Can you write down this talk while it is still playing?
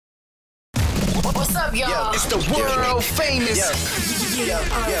What's up, y'all? It's the world famous. You are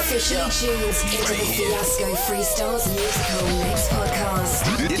officially tuned into the Fiasco Freestyles Musical Mix Podcast.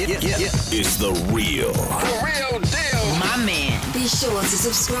 It's the real deal. My man. Be sure to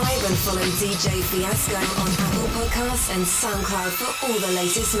subscribe and follow DJ Fiasco on Apple Podcasts and SoundCloud for all the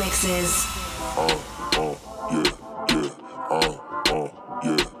latest mixes.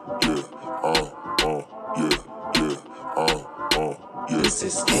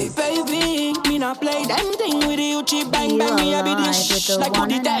 Hey baby, me not play them thing with you, cheap bang bang. Me a be the shh like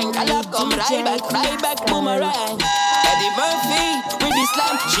booty tank. I love come right back, boomerang. Eddie Murphy with the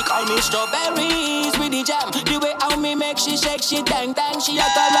slam, she call me strawberries with the jam. The way how me make she shake, she dang dang. She a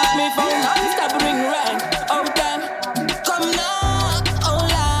call up me phone non-stop ring rang. Oh damn, come knock, oh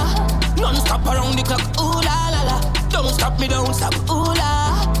la, non-stop around the clock, ooh la la la. Don't stop, ooh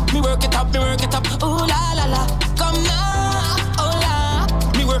la. Me work it up, ooh la la la. Come knock, oh la.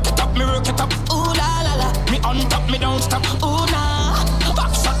 Me work it up, ooh la la la. Me on top, me don't stop, ooh nah.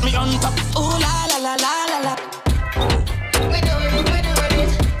 Back shot me on top, ooh la la la la la la.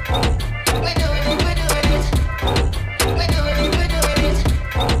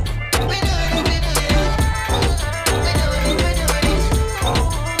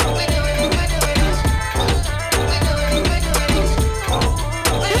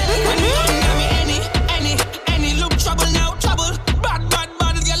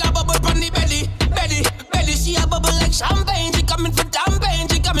 Champagne, she coming for champagne,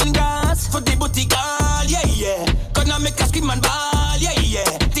 she coming grass for the booty girl, yeah, yeah. Gonna make her scream and bawl, yeah, yeah.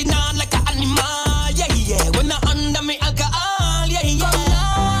 Thin on like an animal, yeah, yeah. When I under me alcohol, yeah, yeah. Come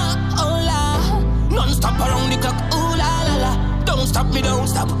now, oh la, non-stop around the clock, ooh la la la. Don't stop,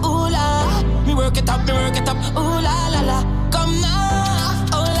 ooh la. Me work it up, ooh la la la. Come now,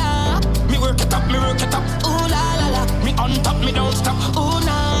 oh la. Me work it up, ooh la la la. Me on top, me don't stop, ooh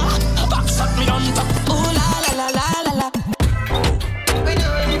nah. Back shot me on top, ooh la la la la.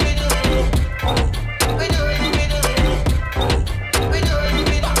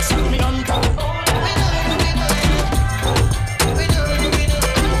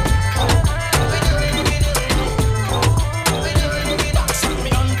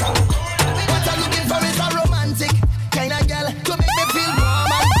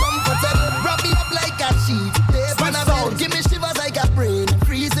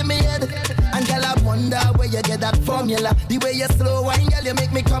 The way you slow wine, girl, you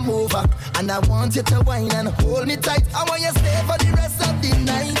make me come over. And I want you to wine and hold me tight. I want you stay for the rest of the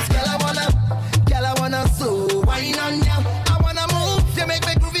night. Girl, I wanna slow wine on ya. I wanna move, you make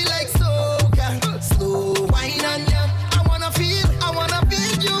me groovy like soca. Slow wine on ya. I wanna feel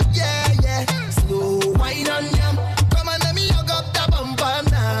you, yeah, yeah. Slow wine on ya. Come on, let me hug up the bumper,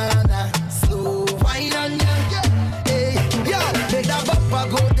 nah. Slow wine on ya, yeah. Hey, yo, make that bumper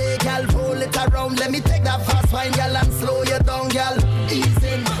go there, girl. Roll it around, let me take that fast wine, girl, and slow you down, girl. Ease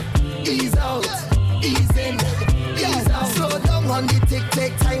in, ease out, ease in, ease out. Slow down on the tick,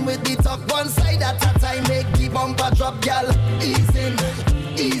 take time with the talk. One side at a time, make the bumper drop, girl. Ease in,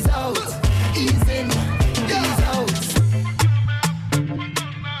 ease out, ease in, ease out.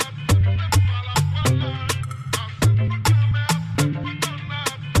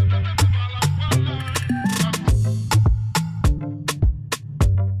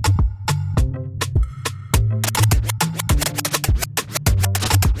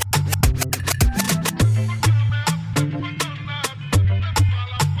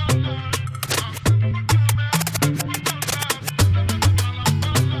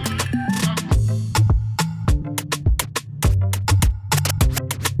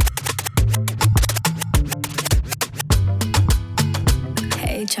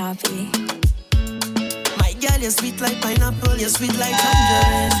 Choppy. My girl, you're sweet like pineapple, you're sweet like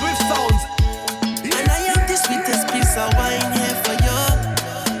tangerine. Swift sounds. And I have the sweetest piece of wine here for you.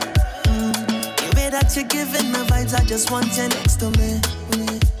 The way that you're giving the vibes, I just want you next to me.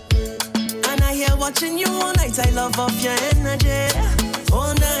 And I hear watching you all night, I love off your energy.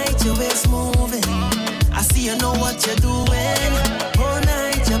 All night, your waist moving. I see you know what you're doing. All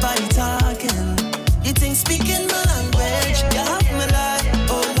night, your body talking. You think speaking my language, you have me like,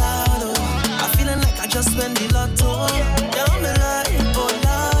 oh Lord, oh. I'm feeling like I just went the lotto. You have me like, oh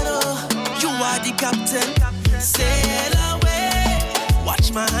Lord, oh. You are the captain, sail away.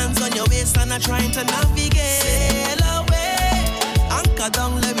 Watch my hands on your waist and I'm trying to navigate. Sail away, anchor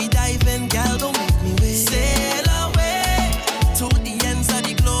down, let me dive in, girl, don't make me wait. Sail away, to the ends of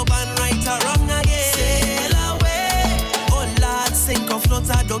the globe and right or wrong again. Sail away, oh Lord, sink or float,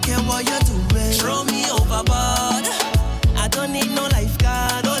 I don't care what you're doing. Throw me overboard, I don't need no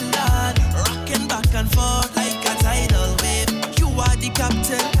lifeguard, oh Lord. Rocking back and forth like a tidal wave. You are the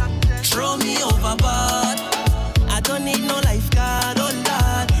captain, throw me overboard.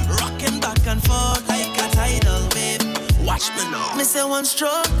 Me say one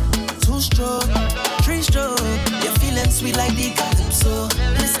stroke, two stroke, three stroke. You're feeling sweet like the calypso.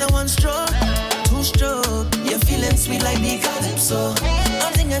 Me say one stroke, two stroke. You're feeling sweet like the calypso.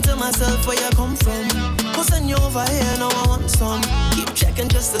 I'm thinking to myself where you come from. Who's send you over here, now I want some. Keep checking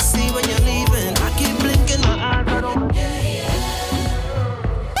just to see when you're leaving. I keep blinking my eyes, I don't.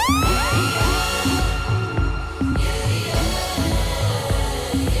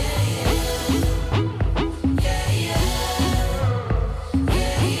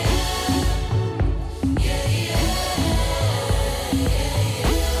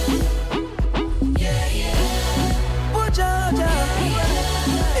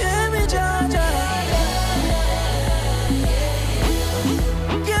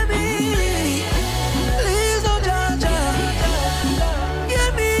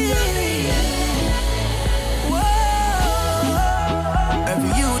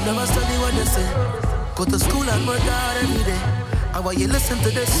 Go to school and work hard every day. And while you listen to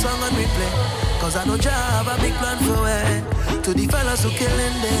this song on replay, cause I know Jah have a big plan for it. To the fellas who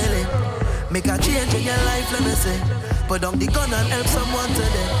killing daily, make a change in your life, let me say. Put down the gun and help someone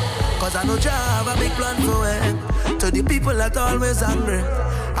today. Cause I know Jah have a big plan for it. To the people that always angry,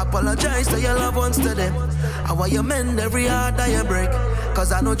 apologize to your loved ones today. And while you mend every heart that you break,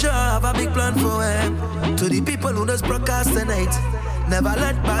 cause I know Jah have a big plan for it. To the people who just procrastinate, never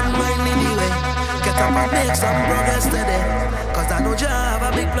let bad mind lead the way. Get up and make some progress today. Cause I know Jah have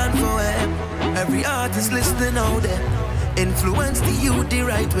a big plan for it. Every artist listening out there, influence the youth the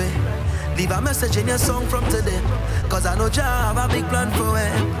right way. Leave a message in your song from today. Cause I know Jah have a big plan for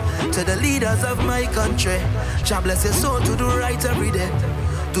it. To the leaders of my country, Jah bless your soul to do right every day.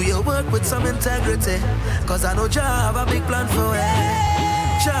 Do your work with some integrity. Cause I know Jah have a big plan for it.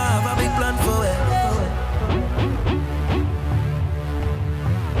 Jah have a big plan for it.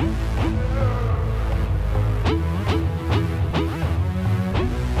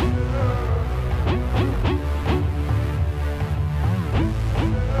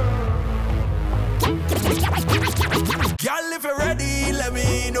 Girl, if you're ready, let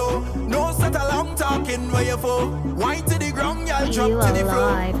me know. No set a long talking where you for. Wine to the ground, y'all drop to the floor. You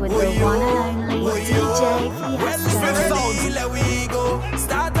are live with the one and only DJ Well, if you're ready, let we go.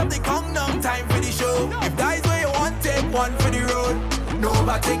 Start up the countdown, time for the show. If that's where you want, take one for the road. No,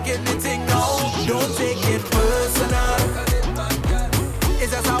 but take anything now. Don't take it personal.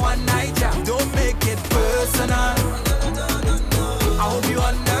 It's just a one night jam. Don't make it personal. I hope you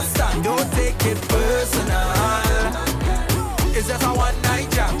understand. Don't take it personal. It's just a one night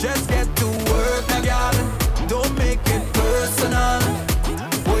jam. Just get to work, my girl. Don't make it personal.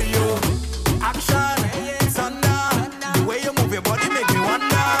 For you, action, thunder. The way you move your body make me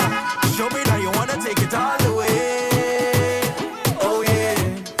wonder. Show me that you wanna take it all the way. Oh yeah,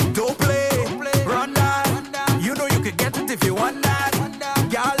 don't play, run that. You know you can get it if you want that.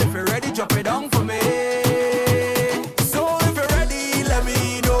 Girl, if you're ready, drop it down for me. So if you're ready, let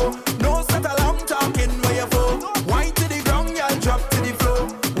me know. No set a long talking where you for. Wine to the ground, y'all drop to the floor.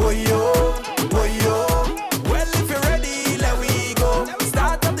 Oh yo, oh yo. Well, if you're ready, let we go.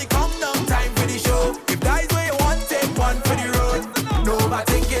 Start up the countdown, time for the show. If that's where you want, take one for the road. No, but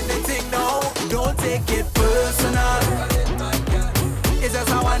take anything now. Don't take it personal. It's just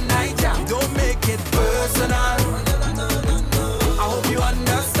a one night jam. Don't make it personal. I hope you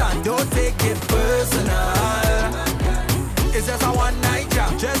understand. Don't take it personal. It's just a one night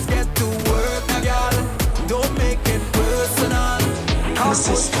jam. Just get to work, my girl. Don't make it personal.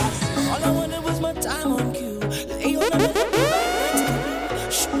 All I wanted was my time on cue. Lay on the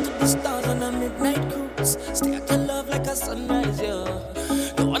bed, shoot at the stars on a midnight cruise. Stay at your love like a sunrise, yeah.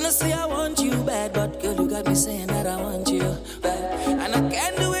 Don't wanna say I want you bad, but girl, you got me saying that I want you bad. And I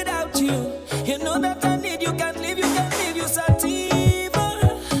can't do without you. You know that I need you, can't leave you sativa.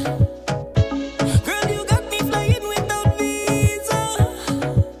 Girl, you got me flying without visa.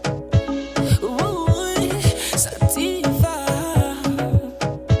 Ooh, sativa.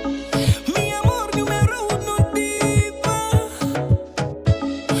 Mi amor, numero uno diva.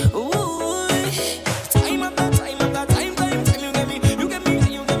 Ooh, time after time, you get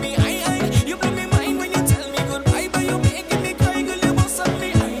me, high. You blow me mind when you tell me goodbye.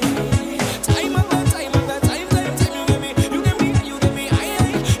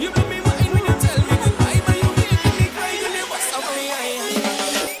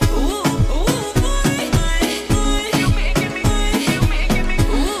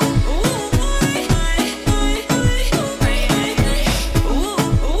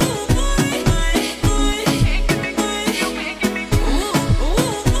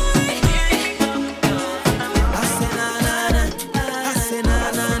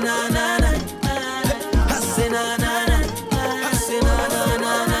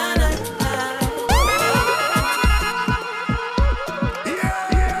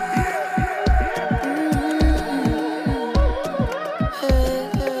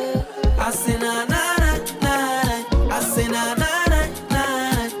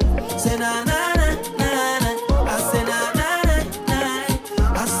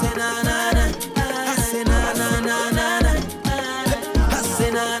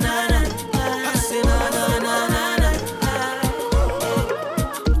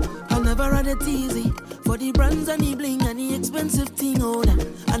 diamonds and the bling and the expensive thing, oh nah.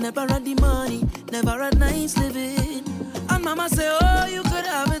 I never had the money, never had nice living. And mama say, oh, you could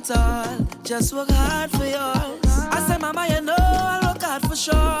have it all, just work hard for yours. I say, mama, you know I'll work hard for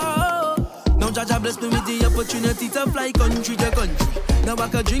sure. Now Jaja bless me with the opportunity to fly country to country. Now I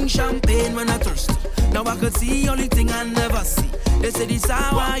could drink champagne when I thirst. Now I could see only thing I never see. They say this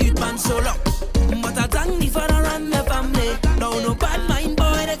hour youth man so long. But I thank the father and the family. Now no bad mind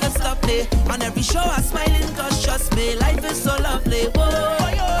boy they can stop me. On every show I smiling cause trust me, life is so lovely. Whoa.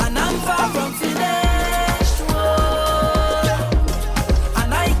 And I'm far from finished. Whoa.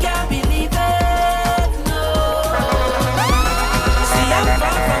 And I can't believe it. No. See I'm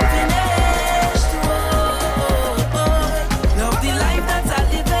far from finished. Whoa. Love the life that I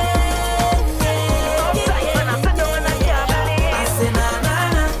live in. I say na na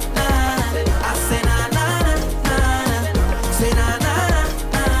na na. I say na na na na. Say na na na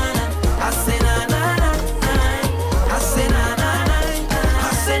na. I say na na na na. I say na na na.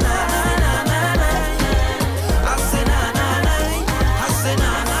 I say na na na na. I say na na na. I say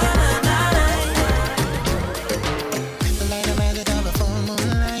na na na na. The light of magic of a full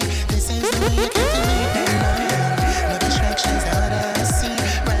moonlight. This is the way you captivate my mind. No distractions out I see.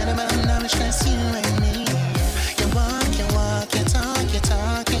 Right about now it's just you and me. You walk, you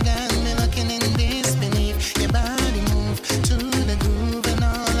talk, you got me looking in disbelief. Your body move to the groove and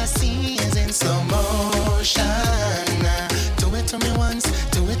all I see is in slow motion. Do it to me once,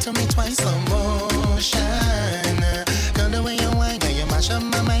 do it to me twice, slow motion. Girl, the way you whine, girl, you mash up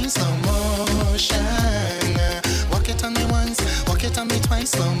my mind, slow motion. Walk it on me once, walk it on me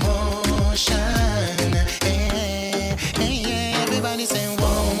twice, slow motion. Hey, hey, hey, everybody say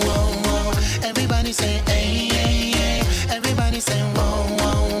whoa, whoa, whoa. Everybody say hey, hey, hey. Everybody say whoa,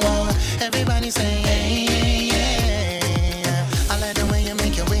 whoa, whoa. Everybody say hey, hey, hey. I like the way you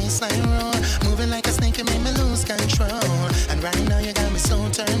make your waistline roll. Moving like a snake, you make me lose control. And right now you got me so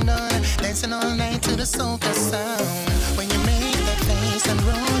turned on. Dancing all night to the soca sound. When you make that face and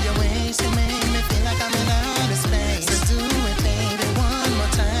roll your waist, you make me feel like I'm in outer space. So do it, baby, one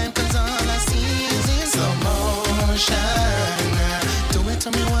more time, cause all I see is in slow motion. Do it to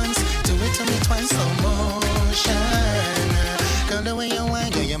me once, do it to me twice, slow motion. Girl, the way you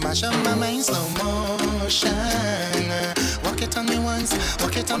whine, girl, you mash up my mind, slow motion. Walk it on me once,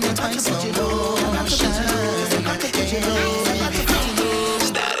 walk it on me twice, slow motion.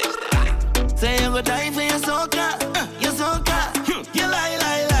 Say you go die for your soca, you lie,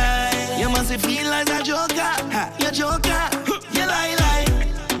 lie, lie. You must feel like a joker, you joker, you lie, lie.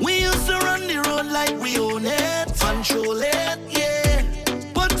 We used to run the road like we own it, control it, yeah.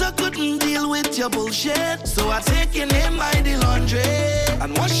 But I couldn't deal with your bullshit, so I take your name by the laundry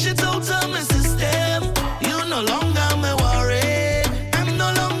and wash it out of my system. You no longer my worry, I'm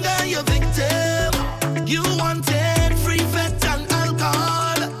no longer your victim. You wanted free fat and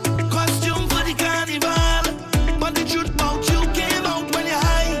alcohol, costume for the carnival, but the truth about you came out when you're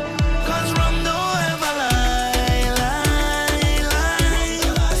high. Cause rum don't ever lie, lie,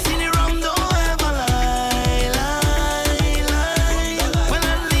 lie. See the rum don't ever lie, lie, lie. Well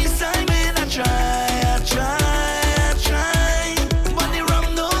at least I made a try. But the rum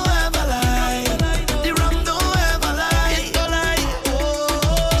don't ever lie, the rum don't ever lie. It don't lie,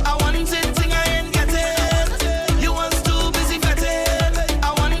 oh. I wanted thing I ain't get it. You was too busy fretting. I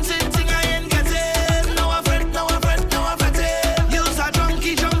wanted thing I ain't get it. Now I fret, now I fret, now I fret it. You's a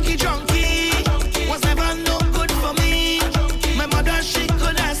junkie. Was never no good for me. My mother, she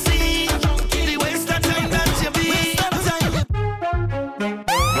could have seen the waste of time that you be.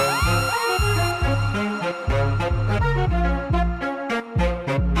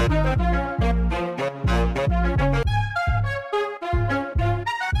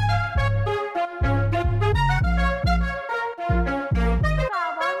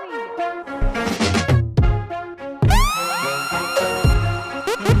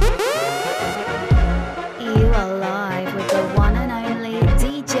 You are live with the one and only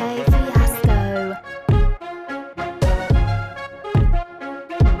DJ Fiasco.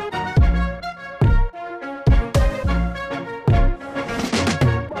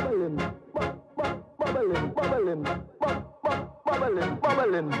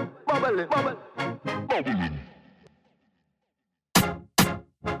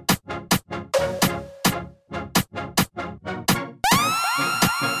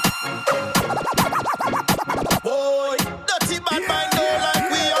 Boy, dirty bad mind don't like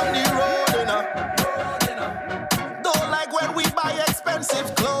we on the road, you know. Don't like when we buy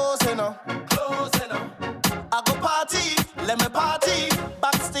expensive clothes, you know. I go party, let me party.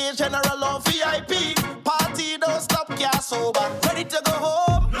 Backstage, general or VIP. Party, don't stop, can't sober. Ready to go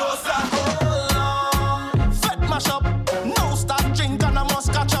home? No, sir, hold on. Fed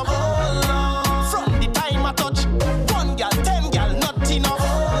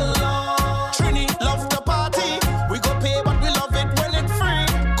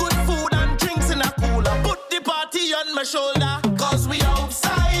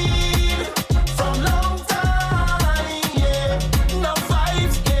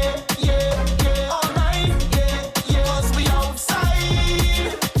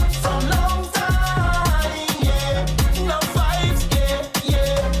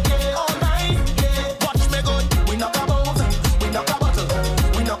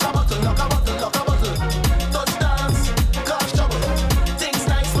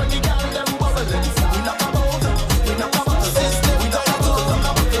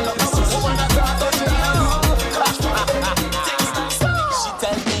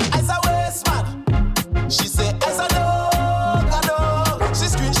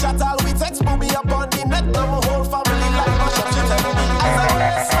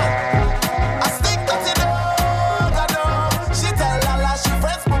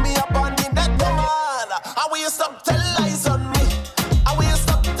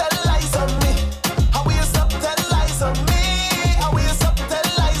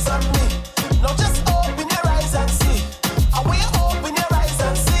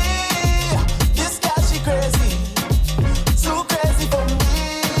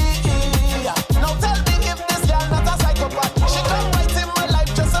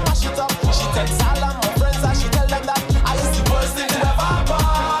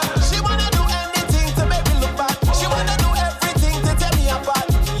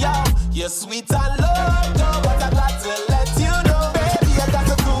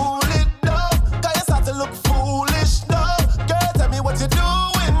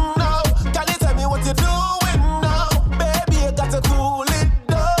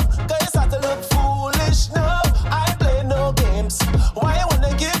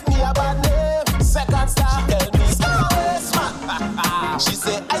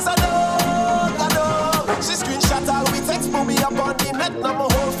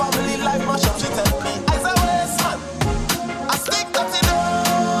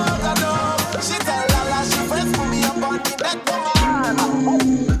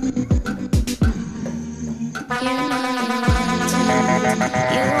You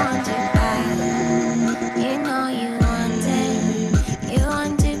want it bad. You know you want it. You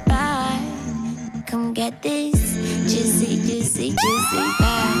want it bad. Come get this juicy, juicy, juicy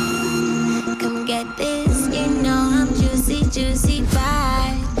bad. Come get this. You know I'm juicy, juicy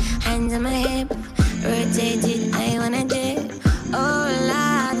bad. Hands on my hip, rotate it. I wanna dip. Oh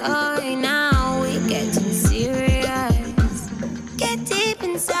Lord, oh now we getting serious. Get deep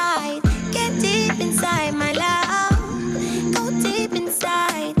inside my love. Go deep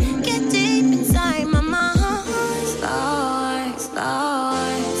inside, get deep inside my mind. Slow, slow,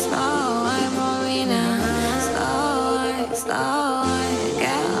 slow, I'm Marina. Slow, slow,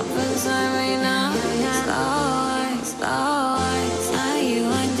 get up inside me now. Slow, slow, how you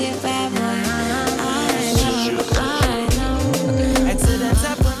want it bad boy. I know. Accidents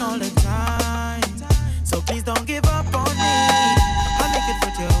happen all the time, so please don't give up on me. I'll make it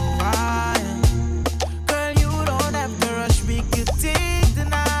for you a while. Girl, you don't have to rush me, you take the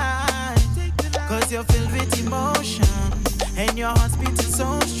night. Cause you're filled with emotion, and your heart's beating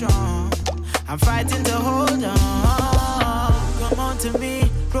so strong. I'm fighting to hold on. Come on to me,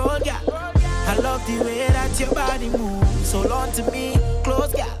 roll gap. I love the way that your body moves. So long to me,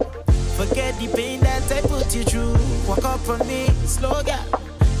 close gap. Forget the pain that I put you through. Walk up on me, slow gap.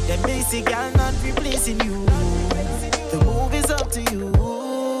 That makes a girl not replacing you. The move is up to you.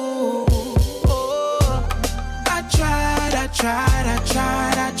 Oh, I tried.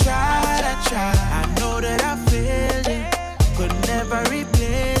 I know that I failed it. Could never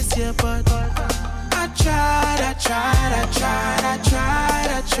replace you, but I tried.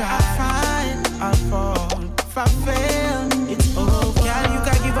 Fine, I'll fall. If I fail, it's over. Girl, you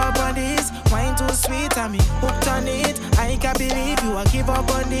can give up on this. Wine too sweet, I mean, hooked on it. I can't believe you, I give up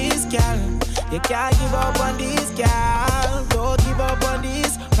on this, girl. You can't give up on this, girl. Don't give up on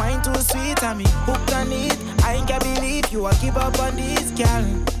this. Wine too sweet, I mean, hooked on it. I can't believe you, I give up on this, girl.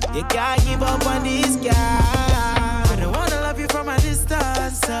 You can't give up on this, girl. I don't wanna love you from a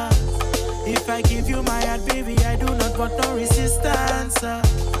distance. If I give you my heart, baby, I do not want no resistance.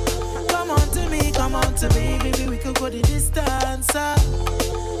 Come on to me, baby, we could go the distance.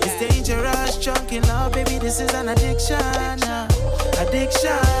 It's dangerous, chunky love, baby, this is an addiction.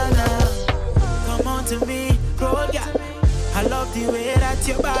 Come on to me, roll gap. I love the way that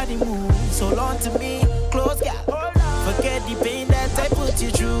your body moves. So long to me, close gap. Forget the pain that I put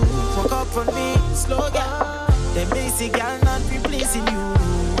you through. Walk up on me, slow gap. That makes a girl not replacing you.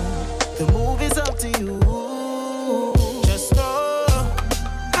 The move is up to you. Just know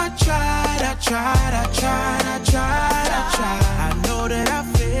I tried. I know that I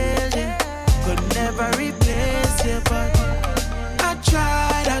failed it. Could never replace it, but I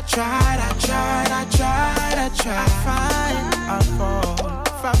tried. Fine, I'll fall.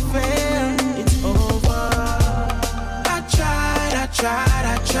 If I fail, it's over. I tried.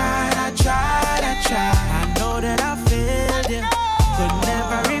 I know that I failed it. Could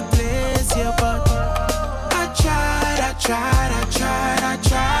never replace you, but I tried.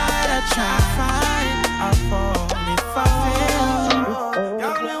 Fine, I'll fall if I fail.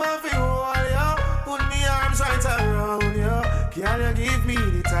 Y'all never feel all you. Put me arms right around you. Can you give me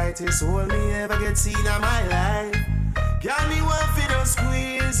the tightest hold me ever get seen in my life? Can me one for the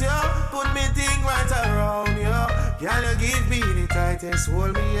squeeze you? Put me thing right around you. Can you give me the tightest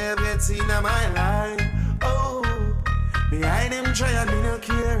hold me ever get seen in my life? Oh, behind them try and me no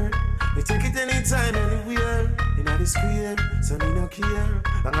care. Me take it anytime, anywhere. In the square, so me no care.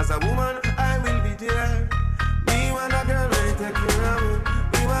 Long as a woman, I will be there. Me want a girl ready to take care of me.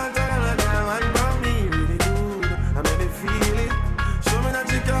 Me want a girl and about me really good. I make me feel it. Show me that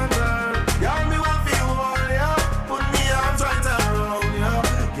you can turn. Y'all me want feel all ya. Put me arms right around ya.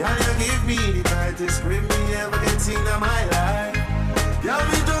 Can you give me the tightest grip me ever get seen in my life? Y'all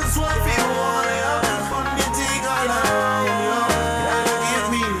me just want feel all ya. Put me thing all around ya. Can you give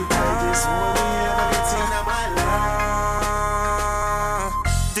me the tightest hold me ever get seen in my life?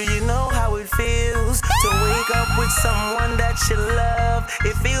 Do you know how it feels to wake up with someone that you love?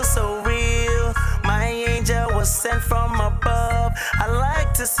 It feels so real. My angel was sent from above. I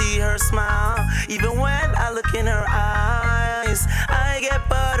like to see her smile. Even when I look in her eyes, I get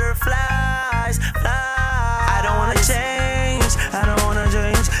butterflies. I don't wanna change. I don't wanna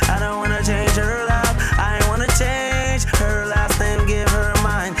change. I don't wanna change her life. I wanna change her last name, give her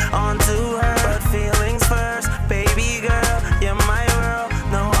mine onto her. But feelings first, baby girl, you're my world,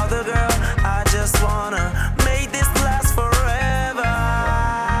 no other girl. I just wanna make this last forever.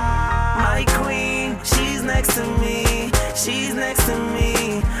 My queen, she's next to me. She's next to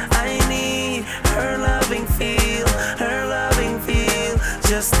me. I need her loving feel, her loving feel.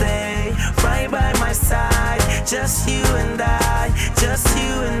 Just stay right by my side, just you and I. Just just you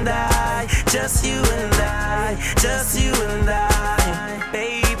and I, just you and I, just you and I.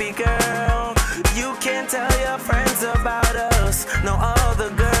 Baby girl, you can't tell your friends about us, no other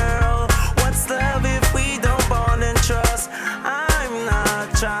girl. What's love if we don't bond and trust? I'm not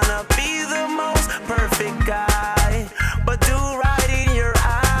tryna be the most perfect guy, but do right in your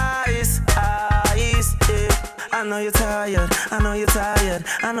eyes, yeah. I know you're tired, I know you're tired,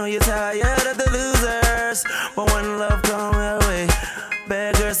 I know you're tired of the losers, but when love comes your way,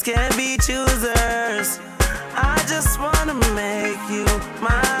 beggars can't be choosers. I just wanna make you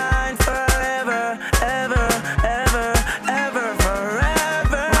mine forever, ever, ever, ever,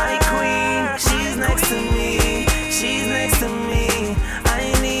 forever. My queen, she's next to me, she's next to me.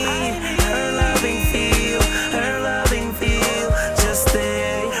 I need her loving feel, just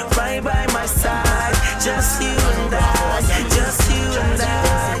stay right by my side. Just you and I, just you and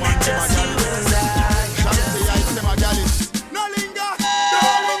I, just you and I. No linger,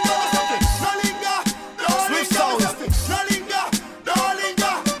 no linger, no linger, no linger, no linger, no linger,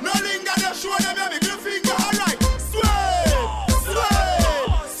 no linger. Just show them your middle finger. All right, sway, sway,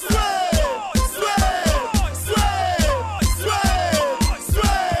 sway, sway, sway,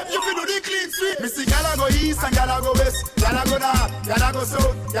 sway. You feel do the clean sweep. Missy gala go east and gala go west. Gala go north, gala go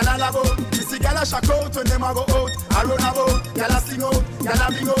south, gala labo. Missy gala shack out when them a go out. I run about, gala sing out, gala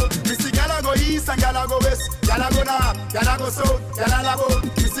bling out. Missy gala go east and gala go west. Gala go north, gala go south, gala labo.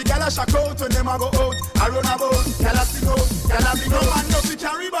 Missy gala shack out when them a go out. I run about, gala sing out, gala bling out. No man no fi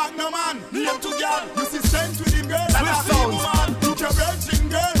carry back, no man. Name to girl, you see strength with him girl. And a female man, you can virgin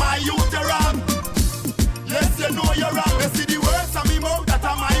girl. My youth are wrong. Yes, you know you're wrong. You see the words of me mouth, that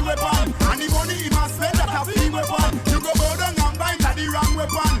are my weapon. And the money he must spend, that a free weapon. You go down and bite at the wrong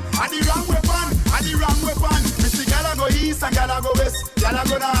weapon. At the wrong weapon, at the wrong weapon. Missy gala go east and gala go west. Gala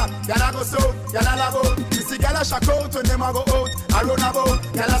go north, gala go south, gala labo. Missy gala shack out when them a go out. I run about,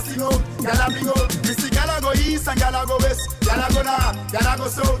 gala sing out, gala bling out. Missy gala go east and gala go west. Gala go north, gala go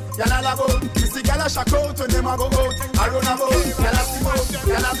south, gala labo. Missy gala shack out when them a go out. I run about, gala sing out,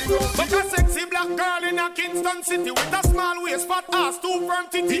 gala bling out. But a sexy black girl in a Kingston City with a small waist, fat ass, 2 firm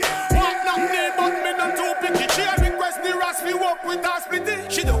titty. Walk knock me, but me not too picky. She a request the ras we walk with her splitty.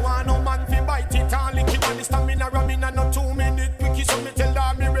 She don't want no man fi bite it and lick it. And the stamina ramming and no 2 minute quickie. So me tell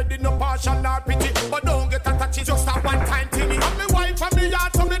her me ready, no partial nor pity. But don't get attached, just a one time tinny. And me wife and me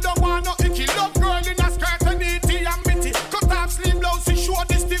yard, so me don't want no icky. Love girl in a skirt and itty and bitty. Cut off sleeve blouse, she show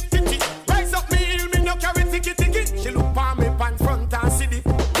the stiff titty. Rise up me heel, me no carry ticky ticky. She look for me pan front and city.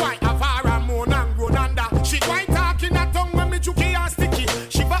 Why have her a moan and groan under? She quite talking a tongue when me juky and sticky.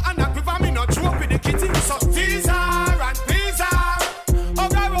 She va and a quiver, me no joke with the kitty. So tease her and please her.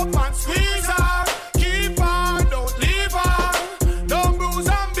 Hug her up and squeeze her. Keep her, don't leave her. Don't bruise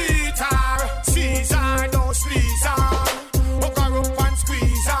and beat her. Seize her, don't squeeze her. Hug her up and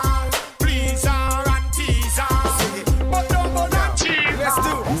squeeze her. Please her and tease her. But don't go and cheat. Let's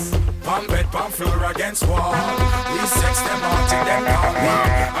do this. Palm bed, palm floor against wall. We sex them all till them call me.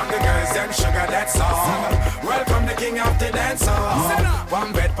 And the girls them sugar, that's all. Welcome the king of the dance hall.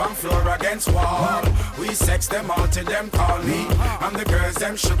 Palm bed, palm floor against wall. We sex them all till them call me. And the girls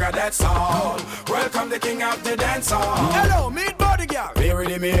them sugar, that's all. Welcome the king of the dance hall. Hello, meet body girl. Here in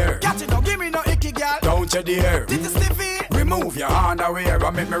the mirror. Catch it, don't give me no icky girl. Don't you dare. Titty stiffy. Remove your underwear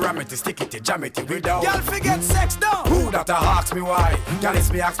and make me ram it, stick it, jam it without. Girl forget sex down. Who that ask me why? Girl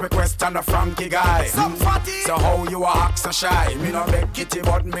is me ask me question a Frankie guy. Some fatty. So how you a act so shy? Me no beg kitty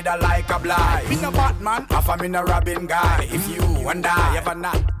but me da like a blind. Me no Batman. Half a me no Robin guy. If you and I ever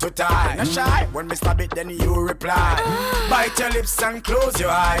not to tie, no shy. When me stab it then you reply. Bite your lips and close your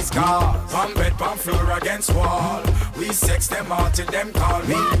eyes, cause palm bed, palm floor against wall. We sex them all till them call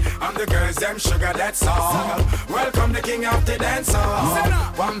me. And the girls them sugar, that's all. Welcome the king of the dance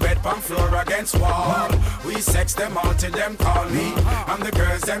hall. Palm bed, palm floor against wall. We sex them all till them call me. And the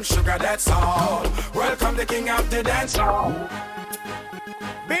girls them sugar, that's all. Welcome the king of the dance hall.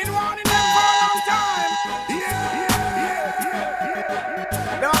 Been wanting them for a long time.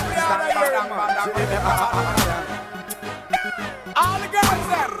 Don't be out of here, man. All the girls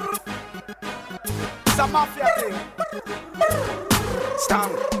them. It's a mafia thing.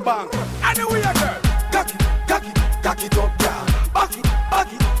 Stand, bang. Anyway, girl. Cock it up, y'all.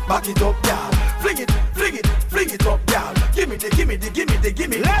 Back it up, y'all. Fling it up, y'all. Give me the. Cock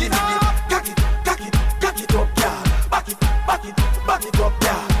it up, y'all. Back it up,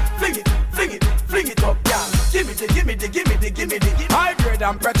 y'all. Fling it up, y'all. Give me the. High grade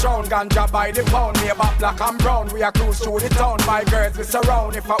and Patron, ganja by the pound. Me about black and brown, we are cruise through the town. My girls we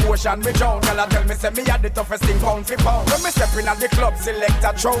surround, if a ocean we drown. Girl I tell me say me had the toughest thing pound for pound. When me step in at the club, select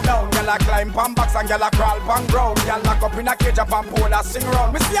a throw down. Girl I climb pan box and girl I crawl pan ground. Girl lock up in a cage up and pole a sing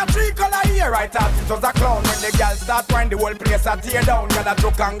round. Me see a 3 color here, I thought it was a clown. When the girl start whine, the whole place a tear down. Girl I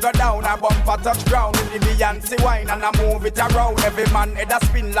joke and go down, a bumper touch ground. With the Beyonce wine and I move it around. Every man head a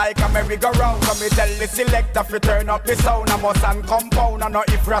spin like a merry-go-round. So me tell the selector fi turn up the sound. I must and compound and not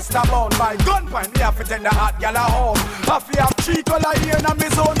if Rasta bound. My gun point me have to tend the hot gal a home. Have to have 3 color here in my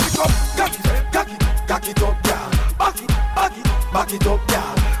zone. Pick up, cock it up, gal. Back it up,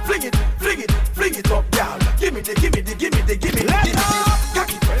 gal. Fling it up, gal. Give me the.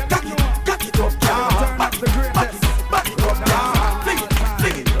 Cock it up, gal. Back it up, gal.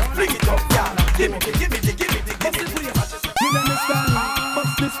 Fling it up, gal. Give me the.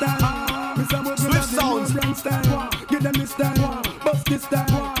 Swift sounds. Give them this time. Bust this time.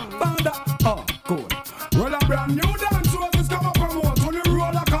 Banda. Oh, cool. Well, a brand new dance was come up from what? On the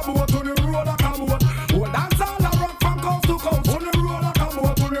road like a boat. Oh, dance all a rock from coast to coast. On the road like a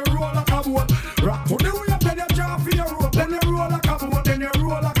boat. Rock to the wave, then you draw for your rope. Then you roll like a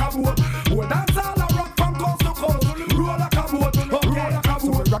boat. Oh, dance all a rock from coast to coast. Roll like a boat.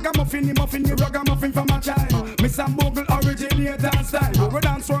 Ragamuffin from a child. Miss and Bogle originator style. We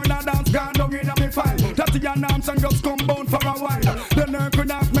dance for a dance, gone down in a me file. Tatty and arms and just come bound for a while. The nerve could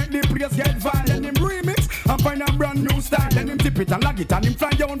not make the place get vile. Then him remix and find a brand new style. Then him tip it and lag it and him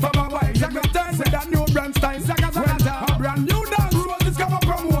fly down for a while. Second time with that new brand style. A brand new dance. Roses come up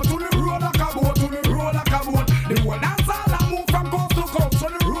from what? To the roll like a boat. The whole dance all a move from coast to coast. To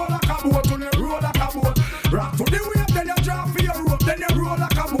the roll like a boat. Rock to the wave, then you drop for your rope. Then you roll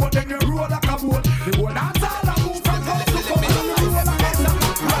like a boat. The whole dance all a move from coast to coast.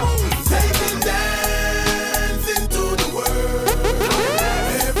 Taking dance into the world.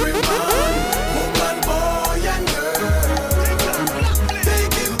 Every man, woman, boy and girl.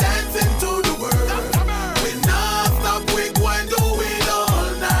 Taking dance into the world. We not stop, we going do it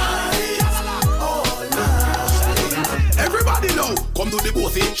all night. Everybody know, come do the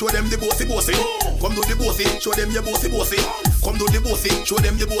bossy, show them the bossy. Come do the bossy, show them your bossy. Come do the bossy, show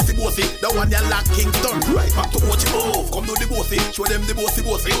them the bossy. The one you like Kingston, right back to watch it move. Come do the bossy, show them the bossy.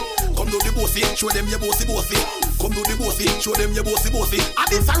 Come do the bossy, show them your bossy. Come do the bossy, show them your bossy. And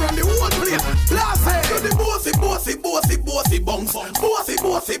this around the whole place. Last say, do the bossy bounce.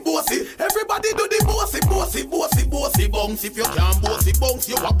 Bossy. Everybody do the bossy bounce. If you can't bossy bounce,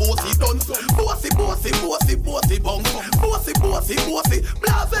 you a bossy done. Bossy bounce.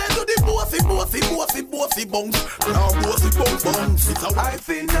 Blase do the bossy bounce. Now bossy bounce. I've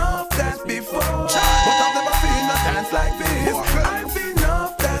seen enough dance before, but I've never seen a dance like this. I've seen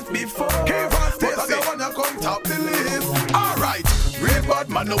enough dance before, but I don't wanna come top the list. Alright, real bad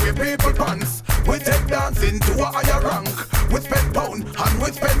man, no we people pants. We take dancing to a higher rank. We spend pound and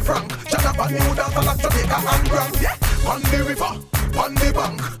we spend franc. Jonathan New dance a lot Jamaica and Grand. Yeah, on the river, on the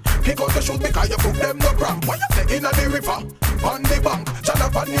bank. Kick out the shoes because you put them no cramp. What you say in the river, on the bank.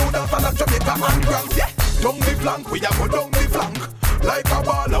 Jonathan New dance a lot Jamaica and Grand. Yeah, down the flank, we a go down the flank. Like a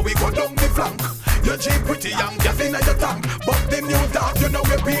baller, we go down the flank. Your Jeep pretty young, gas in your tank. But the new dance, you know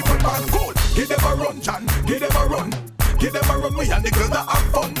where people pass cool. Give them a run, John, give them a run. Give them a run, we and the girls that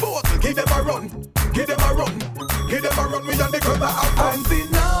have fun. Both, give them a run, we and the girls that have fun. I've seen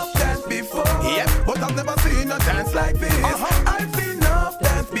enough dance before, yeah, but I've never seen a dance like this. I've seen enough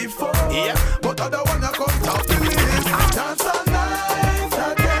dance before, yeah, but I don't wanna come top the list. Dance all night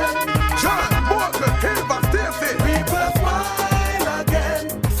again. John, Bogle, Hilbert, Stacy, people smile again.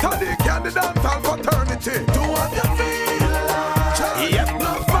 Sadiq and the dance all fraternity. Do what you feel like. Yep.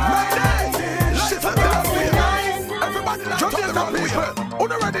 Love Friday. Shit, everybody like talking about people. Who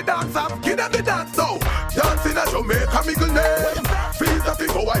don't ready dance up? Give them the dance now. Dancing at Jamaica, middle name. Feels that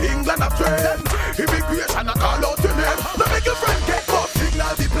people are England of trend. Immigration, I call out your name. Now make your friend get up.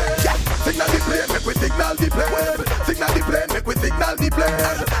 Signal the plane. Yeah. Signal the plane, make we signal the plane. Signal the plane, make we signal the plane.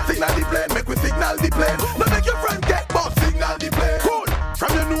 Signal the plane, make we signal the plane. Now make your friend get up. Signal the plane. Cool.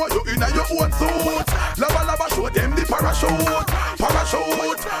 From you know you in your own suit. Lava show them the parachute.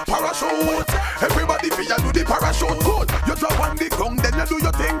 Everybody feel do the parachute. Good. You drop on the ground, then you do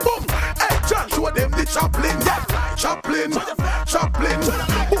your thing. Boom. Hey, John, show them the Chaplin. Yeah. Chaplin.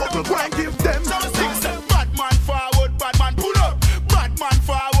 Bogle, go and give them. Bad man forward, bad man pull up. Bad man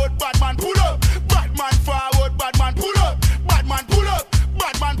forward, bad man pull up. Bad man forward, bad man pull up. Bad man pull up.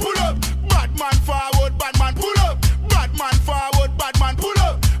 Bad man pull up. Bad man forward, bad man pull up. Bad man forward, bad man pull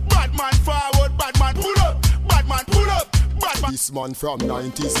up. Bad man forward, bad man pull up. Bad man pull up. Bad man. This This man from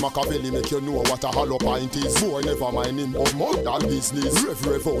 90s, Machiavelli make you know what a hollow pint is. Boy, never mind him of modern business.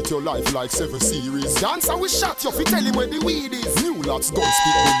 Rev out your life like 7 series. Dancer we shot you fi tell him where the weed is. New lots gun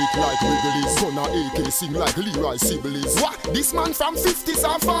spit the lick like Wrigley's. Gunna AK sing like Leroy Sibbles. What? This man from 50s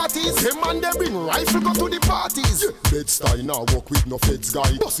and 40s. Them man they bring rifle go to the parties. Bed-Stuy now walk with no feds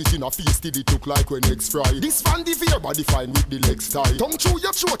guy. Bust it in a face till it look like when eggs fry. This fan the fear body fine with the legs tie. Tongue through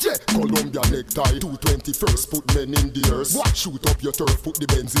your throat, yeah. Columbia necktie. 221st put men in the earth. What? Shoot up your turf, put the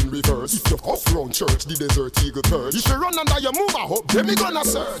Benz in reverse. If you off round church, the desert eagle perch. If you run under your move a hop, then me gonna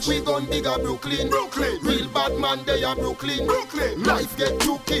search. We gon' dig a Brooklyn, Brooklyn. Real bad man they are Brooklyn, Brooklyn. Life get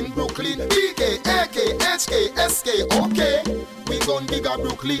took in Brooklyn. DK, AK, HK, SK, okay. We gon' dig a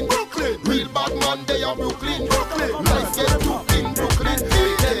Brooklyn, Brooklyn. Real bad man they are Brooklyn, Brooklyn. Life get took in Brooklyn.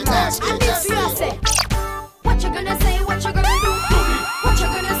 DK, HK, SK. What you gonna say? What you gonna do? What you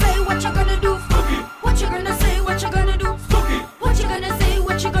gonna say? What you gonna do? What you gonna say? What you gonna do? What you gonna say?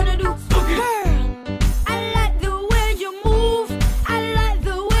 What you gonna do? Girl, I like the way you move. I like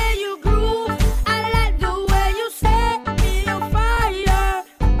the way you groove. I like the way you set me on fire.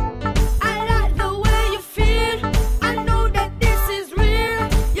 I like the way you feel. I know that this is real.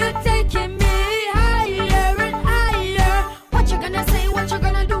 You're taking me higher and higher. What you gonna say? What you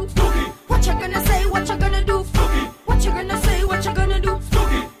gonna do? What you gonna say? What you gonna do? What you gonna say? What you gonna do?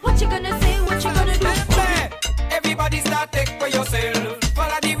 What you gonna say? What you gonna do? Everybody start take for yourself.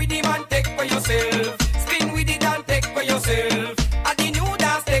 Follow the rhythm and take for yourself. Spin with it and take for yourself. And the new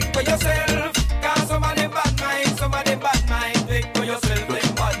dance take for yourself. Cause some of them bad mind, some of them bad mind. Take for yourself,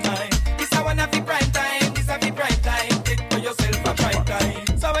 them bad mind. This a one of the prime time, this a the prime time. Take for yourself a prime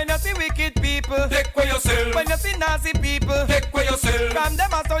time. So when you see wicked people, take for yourself. When you see nasty people, take for yourself. From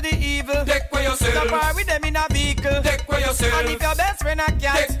them out of the evil, take for yourself. So far with them in a vehicle, take for yourself. And if your best friend a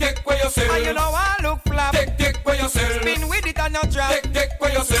cat, take for yourself. And you know I look flap, take for yourself. Spin with it and not drop, take for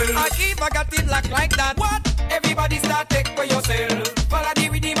yourself. I keep I got it locked like that. What? Everybody start take for yourself. Follow the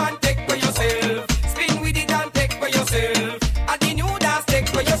rhythm and take for yourself. Spin with it and take for yourself. And the new dance take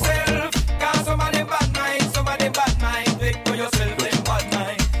for yourself. Cause some of them bad mind, some of them bad mind. Take for yourself, them bad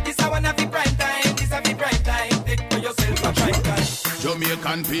mind. This a one of the prime time, this a the prime time. Take for yourself a prime time.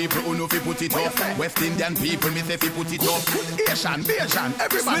 Jamaican people who know fi put it up. West Indian people me say fi put it up. Asian, Bayesian,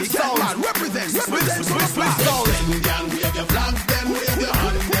 everybody get mad. Represent. West Indian, wave your flags, them wave your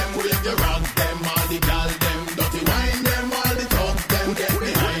hands, them wave your rags, them all the gal, them dirty wine, them all the thugs, them get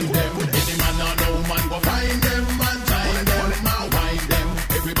behind them. Any man or no man go find them and join them, and wine them.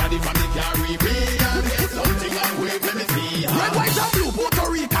 Everybody from the Caribbean get something and wave let me see. Red, white and blue, Puerto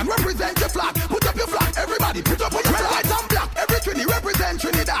Rican, represent your flag. Put up your flag, everybody put up your flag. Red, white and black, every Trini represent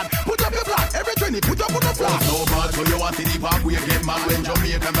Trinidad. Put up your flag, every Trini put up on the flag. So bad, so you want to the park we get mad when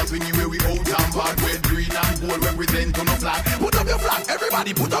Jamaican that's when you where we out and bad. Red, green and gold represent on the flag. Put up your flag,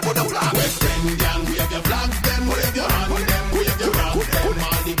 everybody put up on the flag. West Indian, wave your flags, them wave your hand, them wave your rags, them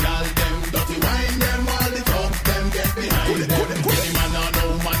all the gal, them dirty wine, them all the thugs, them get behind them. Any man or no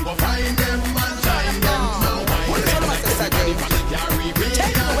man go find them and shine them. Now wine them, everybody from the Caribbean.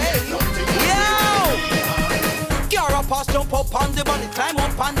 Take it away. Pass, jump up on the body, climb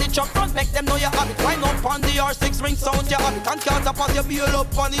up on the truck, front back them know you have it. Wind up on the R6 ring sound, you have it. And can't up on your build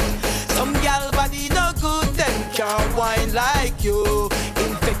up on it. Some gal body no good, them can't whine like you.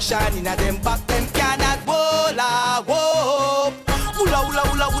 Infection in a them back, them cannot wola whoop. Hula hula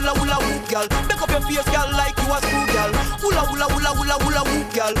hula hula hula whoop, girl. Make up your face, girl, like you a screw, girl. Hula hula hula hula hula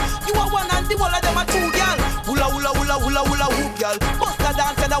whoop, girl. You are one and the whole of them are two, girl. Hula hula hula hula hula whoop, girl. Bust a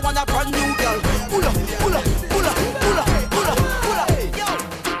dance and I want a brand new girl. Hula hula hula hula hula hula. Yo.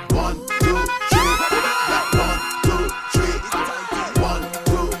 1, 2, 3. 1, 2, 3. 1,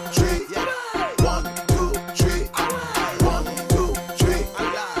 2, 3. 1, 2, 3. 1, 2, 3.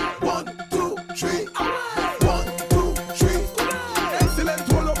 1, 2, 3. 1, 2, 3. Excellent,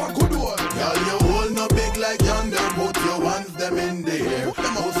 all over good one. Girl, you hold no big like yonder. Put your hands them in the air.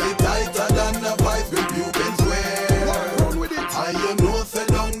 Mouth it tighter than the vice grip you can swear. Run with it. And you know say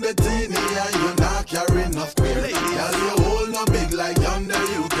down the teeny and you not carrying no square. Girl, you hold no big like yonder.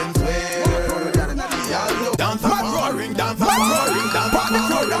 You can swear. Dance up and roaring, dance up and roaring, dance up and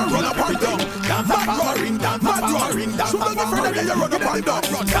roaring, run up and down. Dance up and roaring, dance up and roaring, dance up and roaring, run up and down.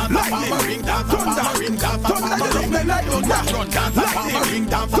 Dance up and roaring, dance up and roaring, dance up and roaring, dance up and roaring,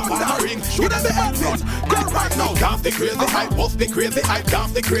 dance up and roaring. Shoot them the head front, go right now. Dance the crazy hype, bust the crazy hype,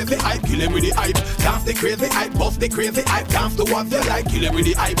 dance the crazy hype, kill him with the hype. Dance the crazy hype, bust the crazy hype, dance to what you like, kill him with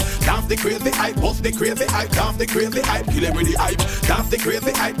the hype. Dance the crazy hype, bust the crazy hype, dance the crazy hype, kill him with the hype. Dance the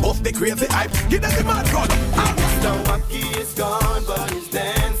crazy hype, bust the crazy hype, give them the mad run. Mr. Wacky is gone, but his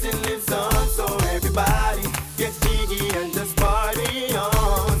dancing lives on. So everybody get jiggy and just party.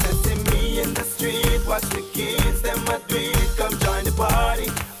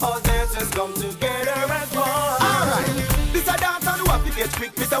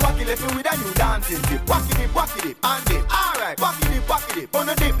 Wacky left me with a new dancing dip. Wacky dip, and dip. Alright, wacky dip. On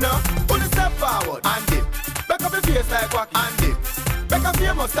a dip now. On a step forward, and dip. Back up your face like wacky, and dip. Back up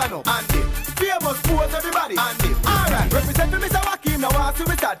famous stand up, and dip. Famous pose everybody, and dip. Alright, represent for Mr. Wacky. Now I see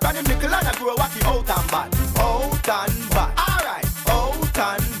we start. Pan him nickel and I grow Wacky out and bad. Out and bad. Alright, out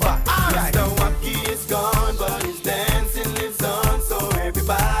and bad. Alright. Mr. Wacky is gone, but his dancing lives on. So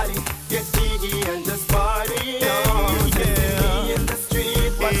everybody get jiggy and just party on. Yeah. In the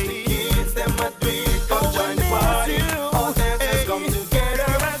street, watch the kids, them a do it. Come join the party. All dancers come together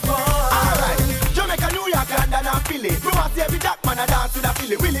as one. Alright, Jamaica, New York, London and Philly. We want to see every Jackman a dance with a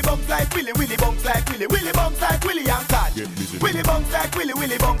Philly. Willie bumps like Willie, Willie bumps like Willie. Willie bumps like Willie and Cat. Willie bumps like Willie,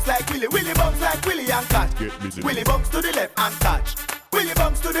 Willie bumps like Willie. Willie bumps like Willie and Cat. Willie bumps to the left and touch. Willie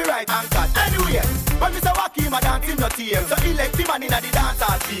bumps to the right and cut. Anyway, but Mr. Wacky him a dance him no team. So he left him and inna the dance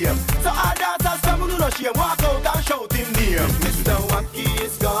hall team. So all dancers come who no shame, walk out and shout him name. Mr. Wacky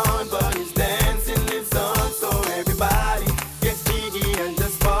is gone, but his dancing lives on. So everybody get jiggy and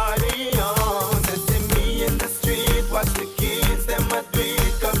just party on. Setting me in the street, watch the kids, them a do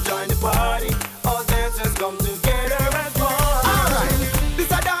it. Come join the party. All dancers come together as one. Alright, this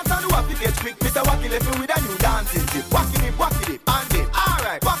a dance and who have to get quick. Mr. Wacky left me with a new dancing tip. Wacky dip, and dip.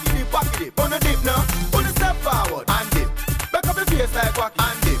 Alright, wacky dip. On a dip now, on a step forward, and dip. Back up your face like wacky,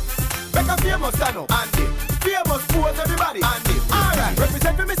 and dip. Back up famous stand up, and dip. Famous pose everybody, and dip. Alright,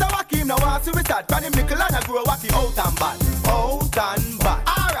 represent for Mr. Wacky, now I see we start. Pan him nickel and I grow Wacky out and bad. Out and bad.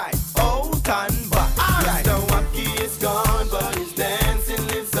 Alright, out and bad. Alright. Mr. Wacky is gone, but his dancing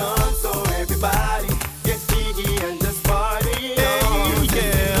lives on. So everybody get jiggy and just party on.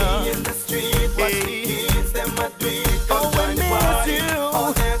 Yeah. In the street, watch the kids, them a do it. Come join the party.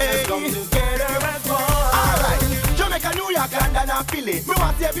 All dancers come together as one. Alright, Jamaica, New York, London and Philly. We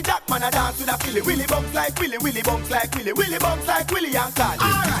want to see every Jackman a dance with a Philly. Willie bumps like Willie, Willie bumps like Willie. Willie bumps like Willie and Cat.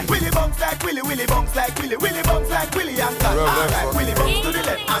 Alright, Willie bumps like Willie, Willie bumps like Willie. Willie bumps like Willie and Cat. Alright, Willie bumps to the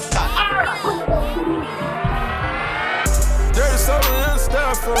left and Cat. Dirty soda and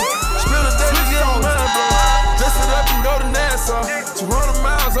styrofoam. Spill a day to get my mind blown. Dress it up and go to Nassau. 200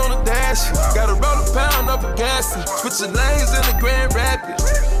 miles on the dash. Gotta roll a pound up a gas. Switching lanes in the Grand Rapids.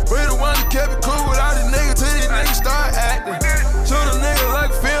 We the one that kept it cool with all these niggas till these niggas start acting. Shoot a nigga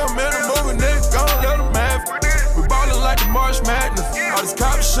like film in a movie, nigga, gon' let them have it. We ballin' like the March Madness. All these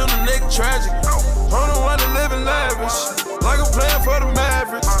cops shoot a nigga tragic. I'm the one that live in lavish, like I'm playing for the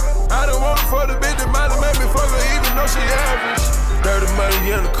Mavericks. I don't want it for the bitch that might have made me fuck her even though she average. Dirty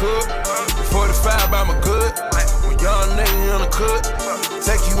money in the cook, 45 by my good. Young nigga in the cook,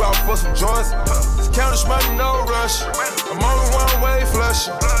 take you out for some joints. Counter money, no rush. I'm on a one-way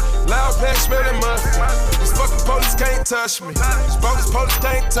flush. Loud pack smelling mustard. These fucking police can't touch me. These bogus police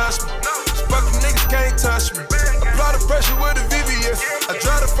can't touch me. These fucking niggas can't touch me. Apply the pressure with the VVS. I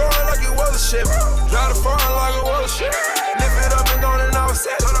drive the foreign like it was a ship. Drive the foreign like it was a ship. Lift it up and gone and all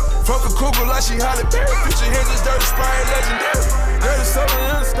set. Fuck a cougar like she Halle Berry. Picture hinges, dirty sprite, legendary. Dirty soda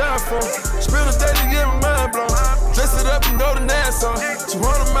in the styrofoam. Spill a day to get my mind blown. Dress it up and go to Nassau.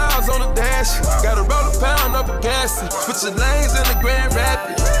 200 miles on the dash. Gotta roll a pound up a gas. Switching lanes in the Grand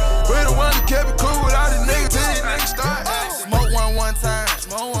Rapids. We the one that kept it cool with all these niggas till these niggas start acting. Smoke one time.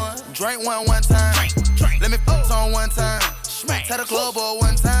 Drink one time. Let me fuck on one time. Tell the club or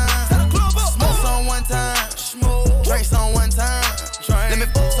one time. Smoke on one time. Drinks on one time. Let me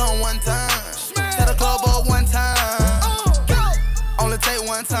fuck on one time. Tell the club or one time. Only take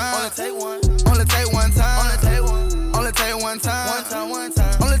one time. Only take one. Only take one time. Only take one. Only take one time. One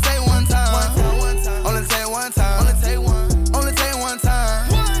time. Only take one time. Only take one time. Only take one. Only take one time.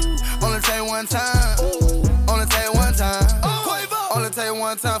 Only take one time. Only take one time. Only take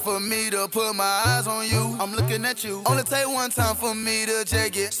one time for me to put my eyes on you. I'm looking at you. Only take one time for me to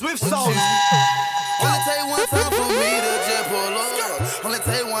just get Swift Soul. Only take one time for me to just pull up. Only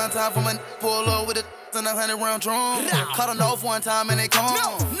take one time for my pull up with a and 100-round drum. Cut on off one time and they come.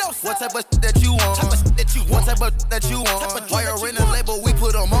 What type of that you want? What type of that you want? Why you're in the label, we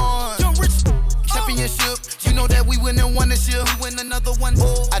put them on. Championship, you know that we win and won this year. We win another one.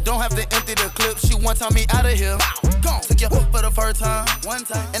 I don't have to empty the clip. She one time me out of here. Took your for the first time.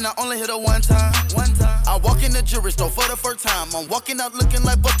 And I only hit her one time. I walk in the jewelry store for the first time. I'm walking out looking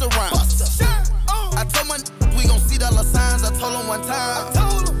like Busta Rhymes. I told my we gon' see dollar signs. I told him one time.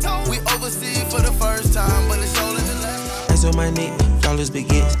 We overseas for the first time, but it's all in the last. Ice on my neck, dollars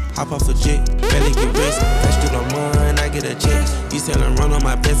big hits. Hop off a jet, barely get rest. Dash through the mud, I get a check. You sellin' run on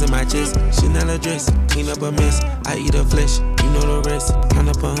my pants and my chest. Chanel dress, clean up a mess. I eat her flesh, you know the rest. Count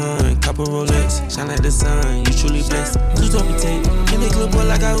up 100, copper Rolex. Shine like the sun, you truly blessed. Two top tape, in the clip boy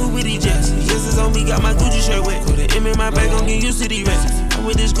like I Uber the jets. Yes, it's on me, got my Gucci shirt wet. Put the M in my bag, gon' get used to the rest. I I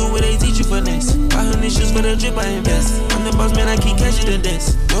went to school where they teach you finesse. 500 shoes for the drip I invest. I'm the boss man, I keep catching the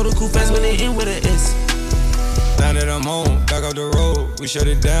desk. Know the cool fast when they end with an S. Now that I'm home, back off the road, we shut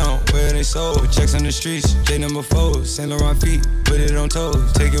it down, where they sold. Checks on the streets, J number 4, Saint Laurent feet, put it on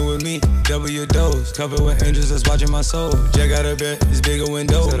toes. Take it with me, double your dose. Covered with angels that's watching my soul. Jack got a bed, it's bigger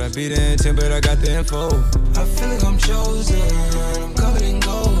window. Said I be the intent, but I got the info. I feel like I'm chosen, I'm covered in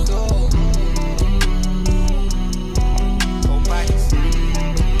gold.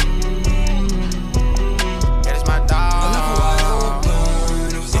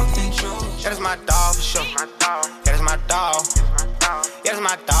 That is my dog for sure. That is my dog. That is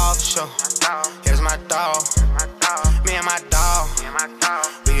my dog for sure. That is my dog. Me and my dog.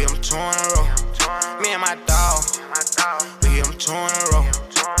 We get them 2 in a row. Me and my dog. We get them 2 in a row.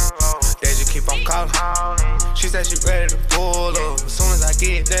 They just keep on calling. She said she ready to pull up. As soon as I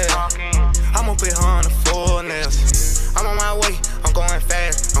get there, I'ma put her on the full nails. I'm on my way, I'm going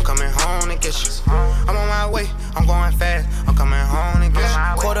fast. I'm coming home to get you. I'm on my way, I'm going fast. I'm coming home to get you.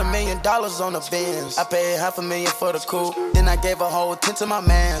 $250,000 on the Benz. I paid $500,000 for the coupe. Then I gave a whole 10 to my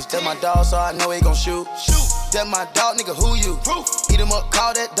mans. That's my dog, so I know he gon' shoot. That's my dog, nigga, who you? Eat him up,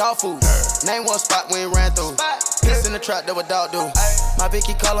 call that dog food. Name one spot we ain't ran through. Piss in the trap, that what dog do. My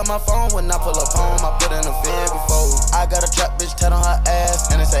Vicky callin' my phone when I pull up home. I put in a fin before. I got a trap bitch tat on her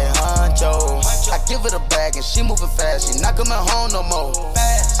ass, and it say Honcho. I give her the bag and she moving fast. She not coming home no more.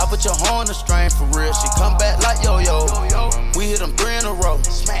 I put your horn on the strain for real. She come back like yo-yo. We hit them 3 in a row.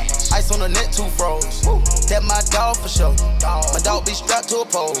 Ice on the net, 2 froze. That my dog for sure. My dog be strapped to a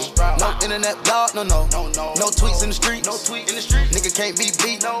pole. No internet blog, no. No tweets in the street. Nigga can't be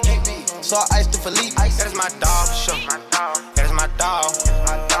beat. So I iced the Philippe. That is my dog for sure. That is my dog.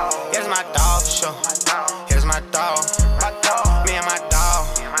 That is my dog for sure. That is my dog. Me and my dog.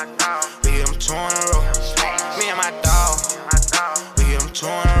 We get them 2 in a row. Me and my dog. We get them 2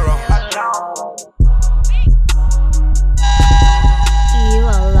 in a row. You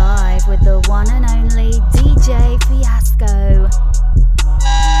are live with the one and only DJ Fiasco.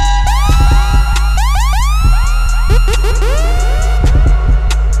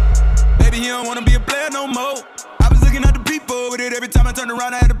 Baby, he don't wanna be a player no more. I was looking at the people with it. Every time I turned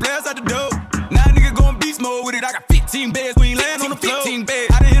around, I had the players out the door. Now nigga going beast mode with it. I got 15 beds, we ain't laying on the floor. 15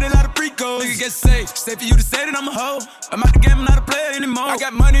 beds. I done hit a lot of free codes. Nigga get safe. Say for you to say that I'm a hoe. I'm out the game, I'm not a player anymore. I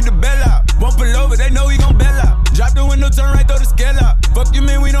got money to bail out. Won't pull over, they know we gon' bail out. Drop the window, turn right, throw the scale out. Fuck you,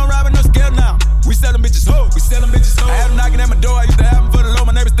 man, we don't ride with no scale now. We sell them bitches hoe. I had them knocking at my door, I used to have them for the low.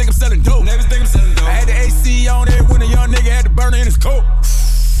 My neighbors think I'm selling dope. I had the AC on there when a young nigga had the burner in his coat.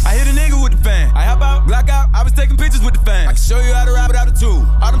 I hit a nigga with the fan. I hop out, Glock out, I was taking pictures with the fan. I can show you how to ride without a tool.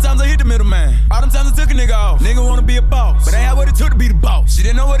 All them times I hit the middleman. All them times I took a nigga off. Nigga wanna be a boss, but ain't had what it took to be the boss. She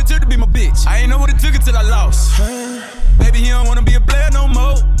didn't know what it took to be my bitch. I ain't know what it took until I lost. Baby, he don't wanna be a player no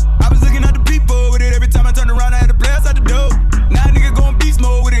more. I was looking at the people with it. Every time I turned around, I had the players out the door. Now nigga going beast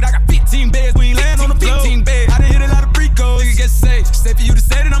mode with it. I got 15 beds, we ain't laying on the floor. 15 beds. I done hit a lot of free codes. Nigga get safe. Say for you to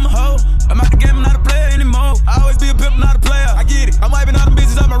say that I'm a hoe. I'm out the game, I'm not a player anymore. I always be a pimp, not a player. I get it. I'm wiping all them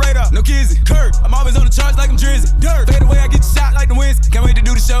bitches off my radar. No kizzy, Kurt. I'm always on the charts like I'm Drizzy. Dirt. Fade away, I get shot like the winds. Can't wait to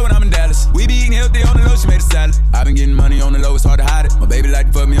do the show when I'm in Dallas. We be eating healthy on the low, she made a salad. I been getting money on the low, it's hard to hide it. My baby like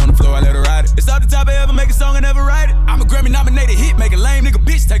to fuck me on the floor, I let her ride it. It's off the top I ever make a song, I never write it. I'm a Grammy nominated hit, make a lame nigga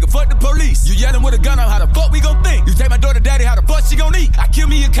bitch, take a fuck the police. You yelling with a gun out, how the fuck we gon' think? You take my daughter daddy, how the fuck she gon' eat? I kill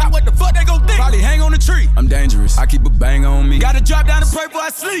me a cop, what the fuck they gon' think? Probably hang on the tree. I'm dangerous, I keep a bang on me. Gotta drop down and pray before I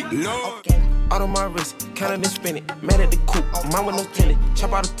sleep. Lord. Out on my wrist, counted and spin it. Mad at the coupe, mine with no tenant.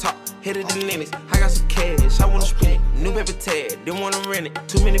 Chop out the top, hit it the limits. I got some cash, I wanna spend it. New paper tag, didn't wanna rent it.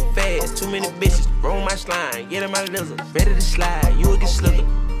 Too many fads, too many bitches. Roll my slime, get in my lizard. Ready to slide, you will get slithered.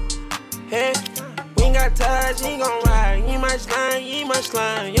 Hey, we ain't got ties, you ain't gon' ride. You ain't my slime, you ain't my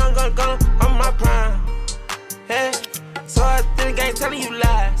slime. Young gun, I'm my prime. Hey, so I think I ain't telling you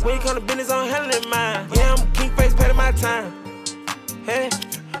lies. When you come to business, I'm handling mine. Yeah, I'm king face, paying my time. Hey.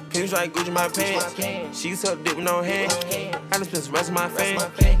 Pins like Gucci my pants. She suck dick with no hand. I done spent the rest of my fame.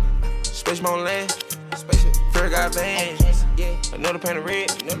 Space on land. Fair got vans. Another pan of red.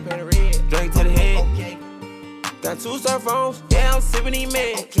 Drink to the head. Got 2 star phones. Yeah, I'm sipping these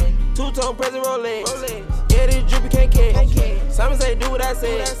meds. 2-tone present Rolex. Yeah, this drippy can't catch. Simon say do what I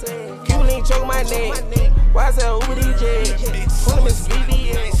said. Cuban link choke my neck. Why I sell Uber DJ? Call him Miss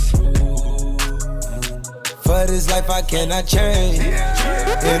VVS. For this life I cannot change.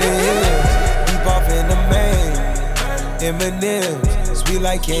 It is deep off in the main. M&M's, sweet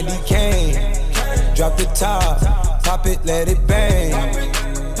like candy cane. Drop the top, pop it, let it bang.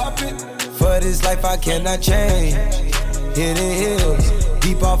 For this life I cannot change. Hidden hills,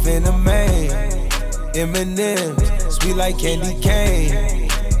 deep off in the main. M&M's, sweet like candy cane.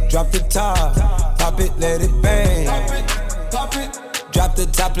 Drop the top, pop it, let it bang. Pop it. Drop the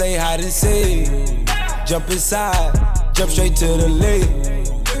top, play hide and seek. Jump inside, jump straight to the lake.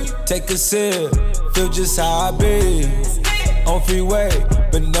 Take a sip, feel just how I be. On freeway,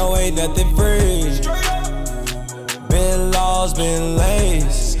 but no, ain't nothing free. Been laws, been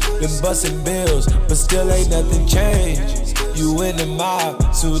lanes. Been busting bills, but still ain't nothing changed. You in the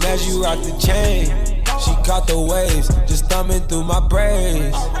mob, soon as you rock the chain. She caught the waves, just thumbing through my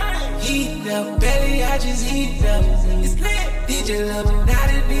braids. Heat up, belly, I just heat up. It's lit. DJ love it, now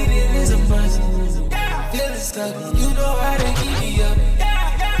the beat it is a must. Feeling stuck, you know how to keep me up.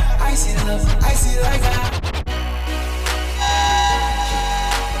 Icy love, icy like I.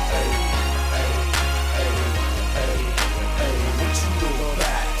 What you know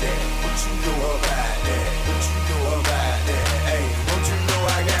about that? What you know about that? What you know about that? Hey, don't you know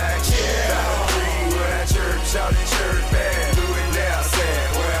I got kids? I agree when I church, shout at church, man. Do it now, sad.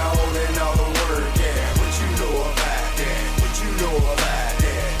 Where I hold in all the work, yeah. What you know about that? What you know about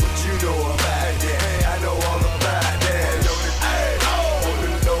that? What you know about that? Hey, I know all about that. Know the hey, on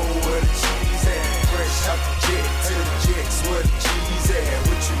the low where the cheese at. Fresh out the jet to the jets where the cheese at.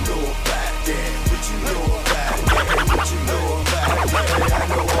 What you know about that? What you know about that? What you know about that? I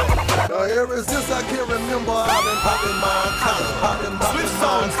know all about that. Ever since I can remember, I've been popping my collar, popping my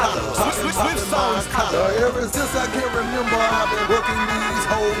collar, popping my collar. Ever since I can remember, I've been working these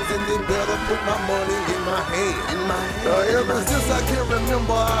hoes, and they better put my money in my hand. Ever since I can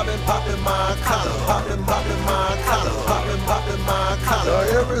remember, I've been popping my collar, popping my collar, popping my collar.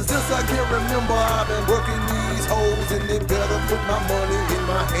 Ever since I can remember, I've been working these hoes, and they better put my money in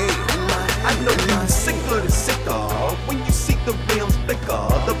my hand. I know you sicker than sicker when you see the rims flicker,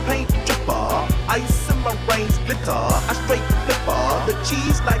 the paint dripper, ice in my reins glitter. I straight flipper, the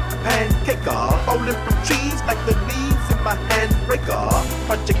cheese like a pancaker, falling from trees like the leaves in my handbreaker.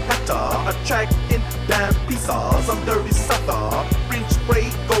 Project Hatter, attracting damn pieces. I'm dirty sucker, green spray,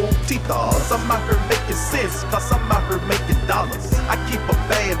 gold teethers. I'm out here making sense, cause I'm out here making dollars. I keep a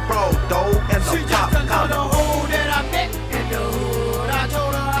bad bro, though, and a pop collar. The hoe that I met in the hood, I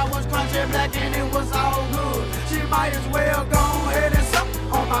told her I was crunchy black and it was all good. She might as well go ahead and suck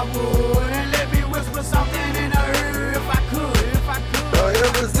on my wood and let me whisper something in her ear if I could, if I could.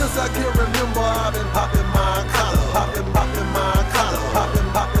 Ever since I can remember, I've been popping my collar, popping my collar,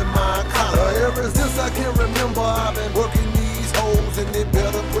 popping my collar. Ever since I can remember, I've been working these hoes, and they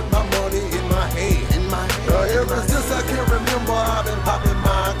better put my money in my hand. Ever since I can remember, I've been popping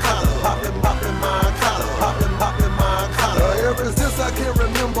my collar, popping my collar, popping my collar. Ever since I can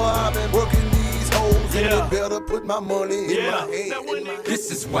remember, I've been working these hoes, and they better put my money in my hand.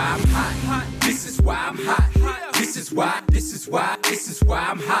 This is why I'm hot. This is why I'm hot. This is why I'm hot. This is why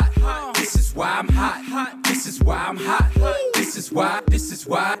I'm hot. This is why I'm hot. This is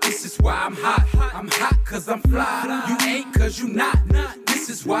why I'm hot. I'm hot cause I'm fly. You ain't cause you not. This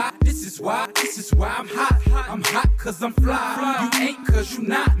is why I'm hot. I'm hot cause I'm fly. You ain't cause you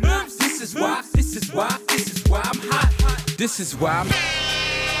not. This is why I'm hot. This is why I'm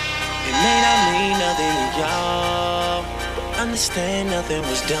It may not mean nothing to y'all, but understand nothing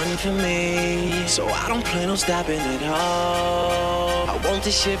was done for me. So I don't plan on stopping at all. I want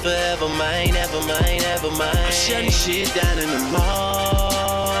this shit forever, mine, ever mine, ever mine. I'm shutting shit down in the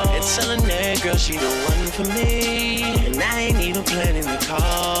mall and telling that girl she the one for me. And I ain't even planning the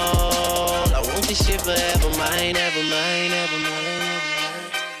call. I want this shit forever, mine, ever mine, ever mine.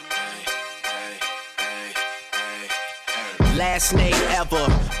 Last name ever,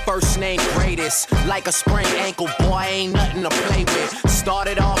 first name greatest. Like a sprained ankle, boy, ain't nothing to play with.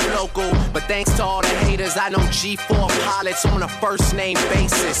 Started off local, but thanks to all the haters, I know G4 pilots on a first name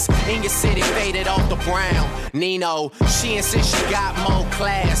basis. In your city, faded off the brown. Nino, she insists she got more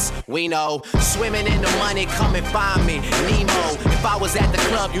class. We know, swimming in the money, come and find me. Nemo, if I was at the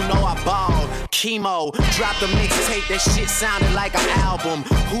club, you know I balled. Chemo, dropped a mixtape, that shit sounded like an album.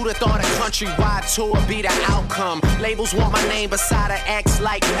 Who'd have thought a countrywide tour be the outcome? Labels want my name beside an X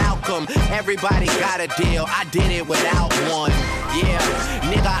like Malcolm. Everybody got a deal, I did it without one. Yeah,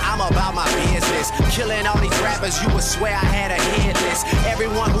 nigga, I'm about my business. Killing all these rappers, you would swear I had a hit list.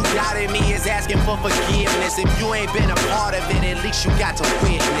 Everyone who doubted me is asking for forgiveness. If you ain't been a part of it, at least you got to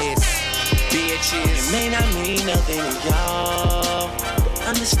witness. Bitches. It may not mean nothing to y'all, but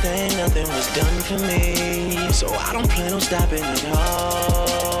understand nothing was done for me. So I don't plan on stopping at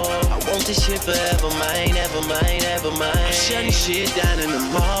all. I want this shit forever, mine, ever mine, ever mine. I'm shutting shit down in the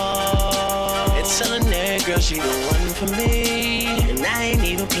mall and telling that girl she the one for me. And I ain't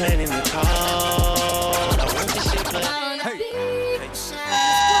even planning the call. I want this shit forever. Hey.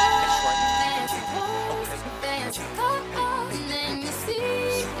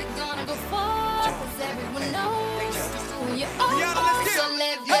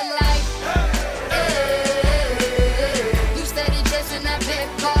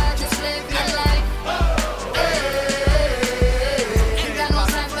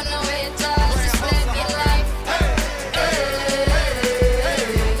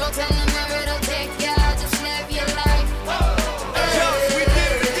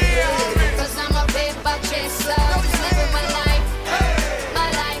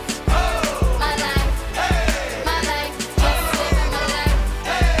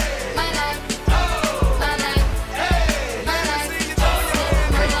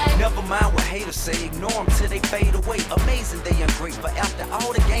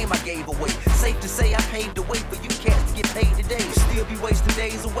 the game I gave away. Safe to say I paved the way for you cats to get paid today. Still be wasting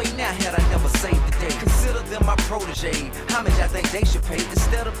days away now had I never saved the day. Consider them my protege. How much I think they should pay?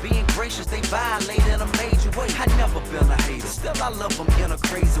 Instead of being gracious, they violate in a major way. I never been a hater. Still I love them in a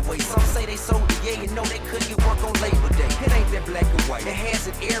crazy way. Some say they sold the yeah, you know they couldn't get work on Labor Day. It ain't that black and white. It has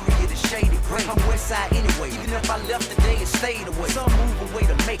an area that's shaded gray. I'm west side anyway. Even if I left today and stayed away. Some move away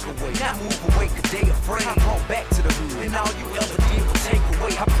to make a way. Not move away cause they afraid. I brought back to the hood. And all you ever did was take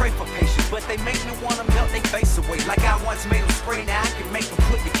away. I pray for patience, but they make me wanna melt they face away. Like I once made them spray, now I can make them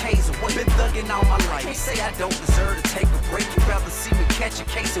put the K's away. Been thugging all my life. They say I don't deserve to take a break. You'd rather see me catch a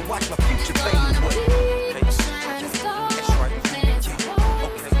case and watch my future fade away.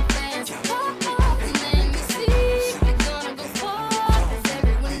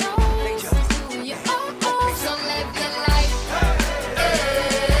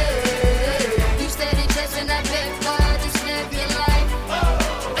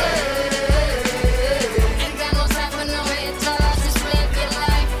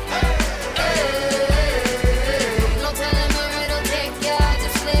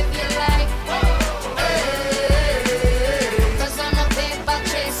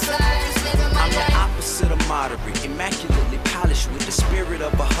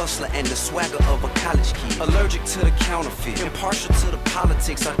 And the swagger of a college kid. Allergic to the counterfeit, impartial to the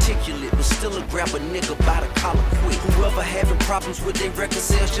politics, articulate, but still a grab a nigga by the collar quick. Whoever having problems with their record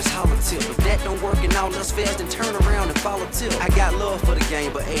sales, just holler till. If that don't work and all us fast, then turn around and follow till. I got love for the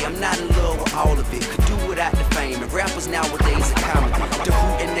game, but hey, I'm not in love with all of it. Could do without the fame, and rappers nowadays are comedy. The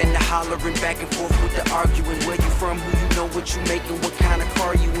hooting and the hollering, back and forth with the arguing. Where you from, who you know, what you making, what kind of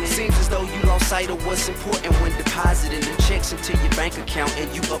car you in. Seems as though you lost sight of what's important when depositing the checks into your bank account and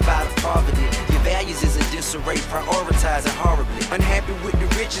you up out of poverty. Your values is in disarray, prioritizing horribly. Unhappy with the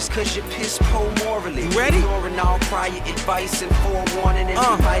riches cause you're piss poor morally. You ready? Ignoring all prior advice and forewarning and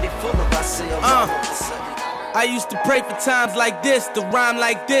invited full of ourselves. I used to pray for times like this, to rhyme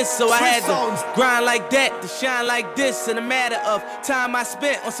like this, so I had to grind like that, to shine like this. In a matter of time I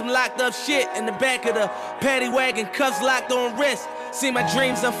spent on some locked up shit in the back of the paddy wagon, cuffs locked on wrist. See my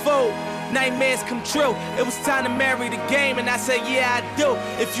dreams unfold, nightmares come true. It was time to marry the game, and I said, yeah, I do.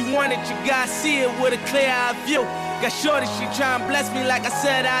 If you want it, you gotta see it with a clear eye view. Got shorty, she tryna bless me like I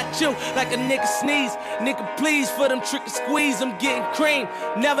said I chew. Like a nigga sneeze, nigga please for them trick and squeeze, I'm getting cream.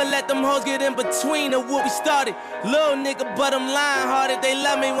 Never let them hoes get in between of what we started. Little nigga, but I'm lying hearted. They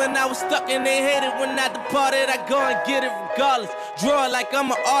love me when I was stuck and they hated when I departed. I go and get it regardless. Draw it like I'm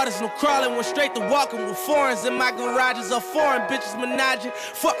an artist, no crawling. Went straight to walking with foreigns in my garages. Are foreign bitches menaging,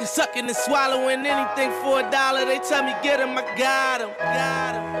 fucking sucking and swallowing anything for $1. They tell me get him, I got him.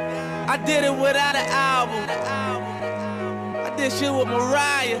 I did it without an album. I did shit with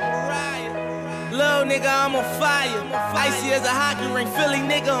Mariah. Little nigga, I'm on fire. Icy as a hockey ring, Philly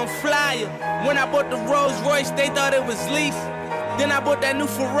nigga, I'm flyer. When I bought the Rolls Royce, they thought it was lease. Then I bought that new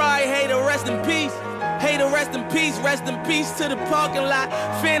Ferrari, hater, rest in peace. Hater, rest in peace to the parking lot.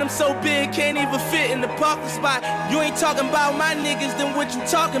 Phantom so big, can't even fit in the parking spot. You ain't talking about my niggas, then what you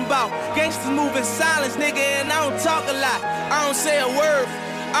talking about? Gangsters move in silence, nigga, and I don't talk a lot. I don't say a word.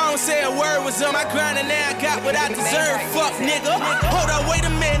 I don't say a word, was on my grind and now I got what I deserve. Fuck nigga, hold up, wait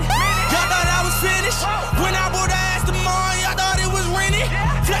a minute. Y'all thought I was finished? When I bought the Aston Martin, y'all thought it was rented?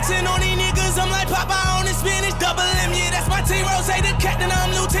 Flexing on these niggas, I'm like Papa on the spinach. Double M, yeah, that's my team. Rose, the captain,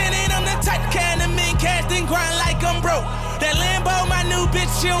 I'm lieutenant. I'm the type of can them in cash, then grind like I'm broke. That Lambo, my new bitch,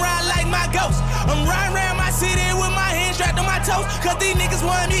 she'll ride like my ghost. I'm riding around my city with my hands strapped on my toes. Cause these niggas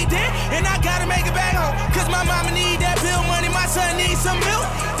want me dead, and I gotta make it back home. Cause my mama need that bill money, my son needs some milk.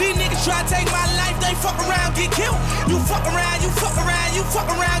 These niggas try to take my life, they fuck around, get killed. You fuck around, you fuck around, you fuck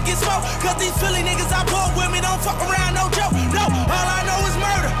around, get smoked. Cause these Philly niggas I bought with me don't fuck around, no joke. No, all I know is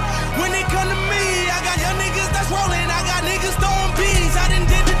murder. When they come to me, I got young niggas that's rolling, I got niggas throwing bees. I done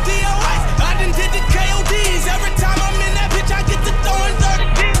did the DOIs, I done did the KODs. Every time I'm in that bitch, I get to throwing 30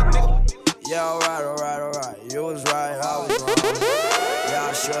 G's. Yeah, alright. You was right, I was wrong. Yeah,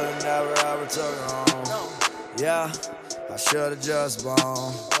 I should've never ever took it home. Yeah, I should've just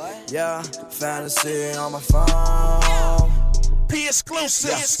blown. Yeah, fantasy on my phone. P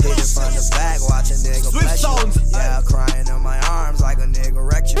exclusive. Yeah, speaking from the back, watching nigga bless you. Yeah, crying in my arms like a nigga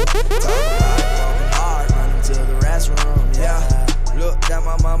wrecked you. Talk about a broken heart, running to the restroom. Yeah, look at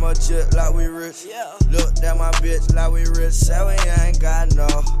my mama just like we rich. Looked at my bitch like we rich. Said we ain't got no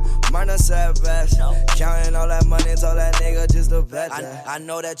murder savage. Counting all that money, told that nigga just to bet that. I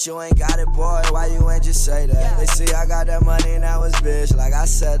know that you ain't got it, boy. Why you ain't just say that? They see I got that money, now it's bitch, like I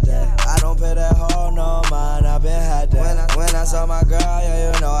said that. I don't pay that hoe no mind, I been had that. When I saw my girl,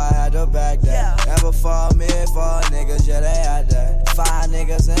 yeah, you know I had to back that. Never for me, for niggas, yeah, they had that. 5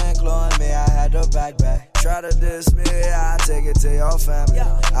 niggas including me, I had to back. Try to diss me, I take it to your family.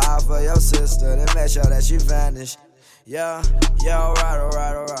 I for your sister, then make sure that she vanished. Yeah,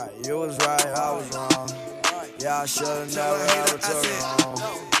 alright. You was right, I was wrong. Yeah, I should've never ever took it home.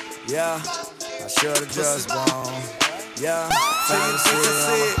 Yeah, I should've just gone. Yeah,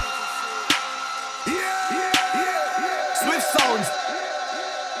 fantasy. Swift songs.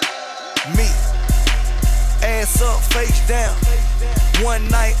 Me. Ass up, face down. One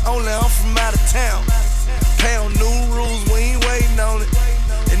night only, I'm from out of town. Pound new rules, we ain't waiting on it.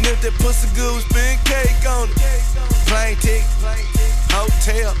 And if that pussy good, we spend cake on it. Plane ticket,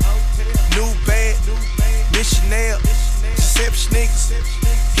 hotel, new bag, missionary, sip sneakers,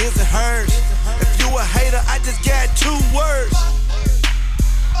 his and hers. If you a hater, I just got 2 words.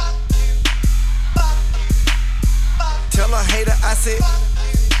 Tell a hater I said.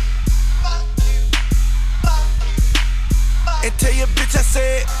 And tell your bitch I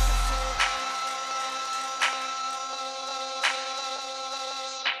said.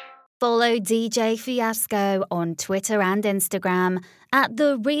 Follow DJ Fiasco on Twitter and Instagram at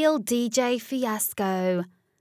The Real DJ Fiasco.